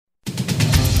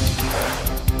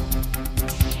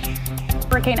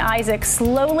Hurricane Isaac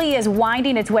slowly is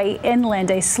winding its way inland,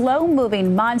 a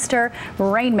slow-moving monster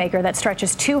rainmaker that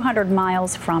stretches 200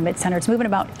 miles from its center. It's moving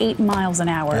about 8 miles an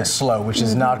hour. It's slow, which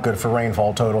is not good for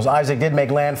rainfall totals. Isaac did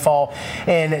make landfall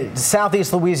in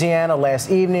southeast Louisiana last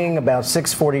evening, about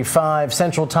 6:45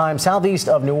 Central Time, southeast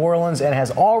of New Orleans, and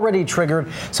has already triggered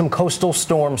some coastal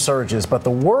storm surges. But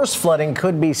the worst flooding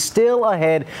could be still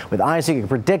ahead, with Isaac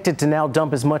predicted to now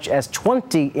dump as much as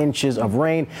 20 inches of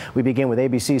rain. We begin with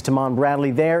ABC's Tamon Bradley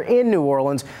there in New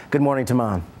Orleans. Good morning,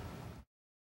 Tamon.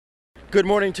 Good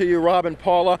morning to you, Rob and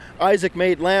Paula. Isaac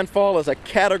made landfall as a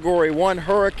Category 1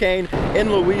 hurricane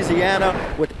in Louisiana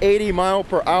with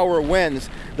 80-mile-per-hour winds.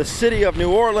 The city of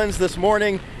New Orleans this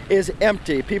morning is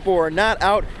empty. People are not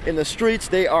out in the streets.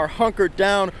 They are hunkered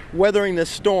down, weathering this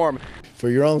storm. For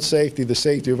your own safety, the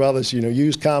safety of others,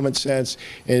 use common sense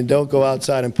and don't go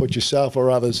outside and put yourself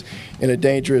or others in a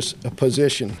dangerous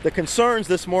position. The concerns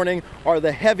this morning are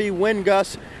the heavy wind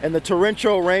gusts and the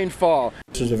torrential rainfall.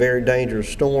 This is a very dangerous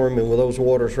storm, and with those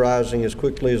waters rising as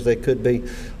quickly as they could be,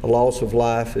 a loss of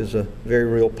life is a very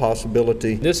real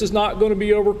possibility. This is not going to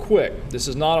be over quick. This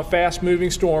is not a fast-moving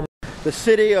storm. The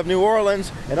city of New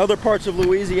Orleans and other parts of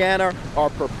Louisiana are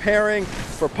preparing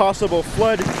for possible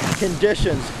flood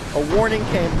conditions. A warning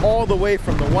came all the way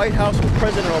from the White House, with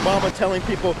President Obama telling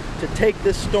people to take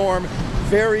this storm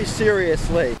very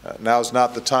seriously. Now's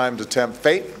not the time to tempt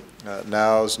fate.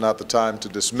 Now's not the time to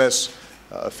dismiss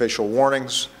official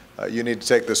warnings. You need to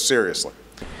take this seriously.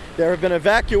 There have been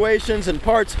evacuations in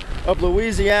parts of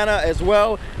Louisiana as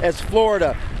well as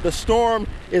Florida. The storm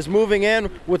is moving in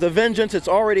with a vengeance. It's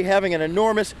already having an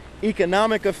enormous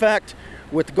economic effect,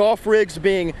 with Gulf rigs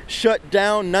being shut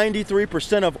down,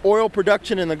 93% of oil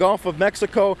production in the Gulf of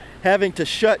Mexico having to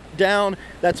shut down.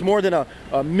 That's more than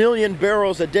a million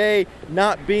barrels a day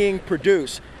not being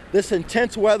produced. This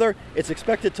intense weather, it's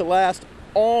expected to last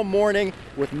all morning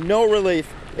with no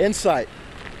relief in sight.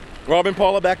 Robin,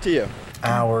 Paula, back to you.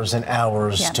 Hours and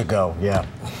hours to go. Yeah.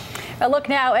 A look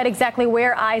now at exactly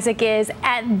where Isaac is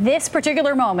at this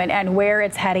particular moment and where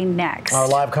it's heading next. Our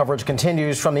live coverage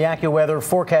continues from the AccuWeather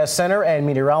Forecast Center and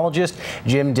meteorologist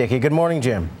Jim Dickey. Good morning,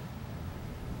 Jim.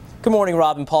 Good morning,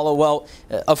 Rob and Paula. Well,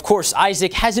 of course,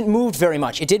 Isaac hasn't moved very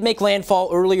much. It did make landfall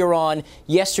earlier on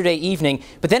yesterday evening,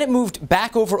 but then it moved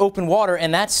back over open water,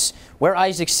 and that's where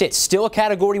Isaac sits. Still a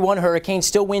Category 1 hurricane,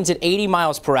 still winds at 80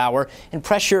 miles per hour, and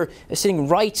pressure is sitting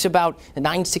right about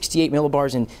 968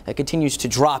 millibars and continues to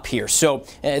drop here. So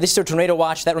this is a tornado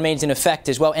watch that remains in effect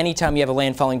as well. Anytime you have a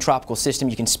landfalling tropical system,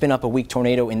 you can spin up a weak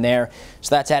tornado in there.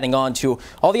 So that's adding on to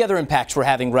all the other impacts we're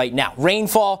having right now.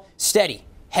 Rainfall, steady.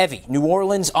 Heavy. New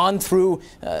Orleans on through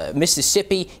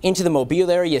Mississippi into the Mobile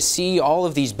area. See all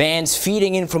of these bands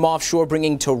feeding in from offshore,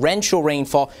 bringing torrential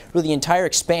rainfall through the entire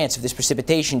expanse of this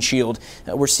precipitation shield.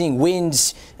 We're seeing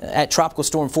winds at tropical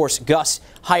storm force gusts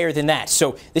higher than that.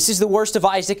 So this is the worst of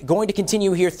Isaac, going to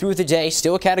continue here through the day.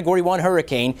 Still a Category 1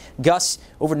 hurricane. Gusts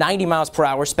over 90 miles per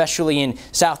hour, especially in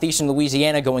southeastern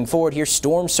Louisiana going forward here.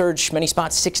 Storm surge, many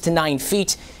spots 6 to 9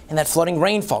 feet. And that flooding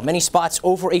rainfall, many spots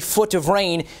over a foot of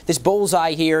rain. This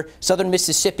bullseye here, southern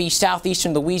Mississippi,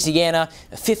 southeastern Louisiana,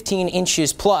 15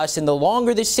 inches plus. And the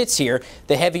longer this sits here,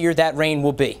 the heavier that rain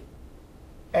will be.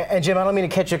 And Jim, I don't mean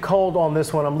to catch a cold on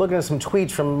this one. I'm looking at some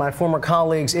tweets from my former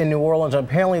colleagues in New Orleans.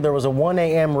 Apparently, there was a 1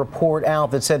 a.m. report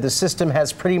out that said the system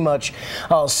has pretty much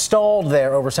stalled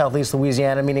there over southeast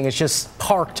Louisiana, meaning it's just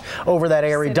parked over that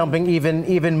area, dumping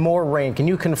even more rain. Can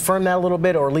you confirm that a little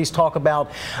bit, or at least talk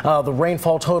about the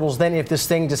rainfall totals then if this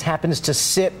thing just happens to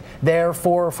sit there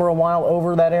for a while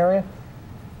over that area?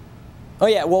 Oh,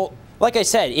 yeah. Well, like I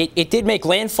said, it did make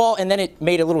landfall, and then it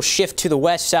made a little shift to the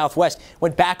west-southwest,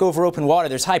 went back over open water.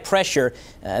 There's high pressure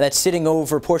that's sitting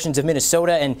over portions of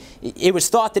Minnesota, and it was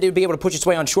thought that it would be able to push its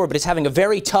way on shore, but it's having a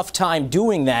very tough time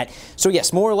doing that. So,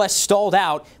 yes, more or less stalled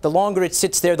out. The longer it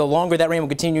sits there, the longer that rain will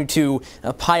continue to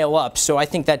pile up. So I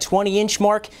think that 20-inch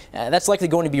mark, that's likely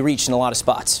going to be reached in a lot of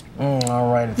spots.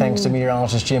 All right. Thanks to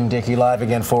meteorologist Jim Dickey, live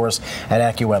again for us at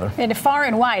AccuWeather. And far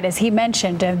and wide, as he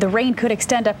mentioned, the rain could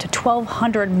extend up to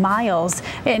 1,200 miles.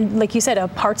 And like you said,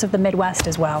 parts of the Midwest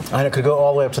as well. And it could go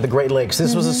all the way up to the Great Lakes.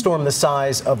 This was a storm the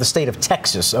size of the state of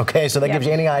Texas, okay? So that gives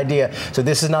you any idea. So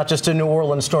this is not just a New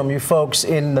Orleans storm. You folks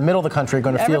in the middle of the country are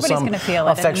going to feel some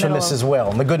effects from this as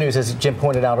well. And the good news, as Jim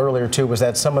pointed out earlier, too, was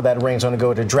that some of that rain is going to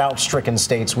go to drought-stricken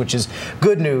states, which is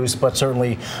good news, but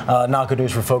certainly not good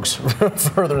news for folks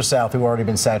further south who've already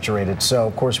been saturated. So,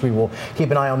 of course, we will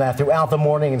keep an eye on that throughout the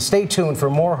morning. And stay tuned for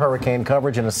more hurricane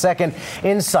coverage in a second.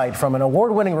 Insight from an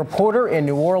award-winning reporter in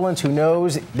New Orleans who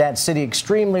knows that city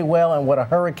extremely well and what a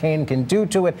hurricane can do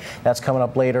to it. That's coming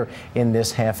up later in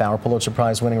this half hour. Pulitzer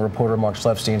Prize winning reporter Mark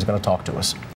Schlefstein is going to talk to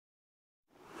us.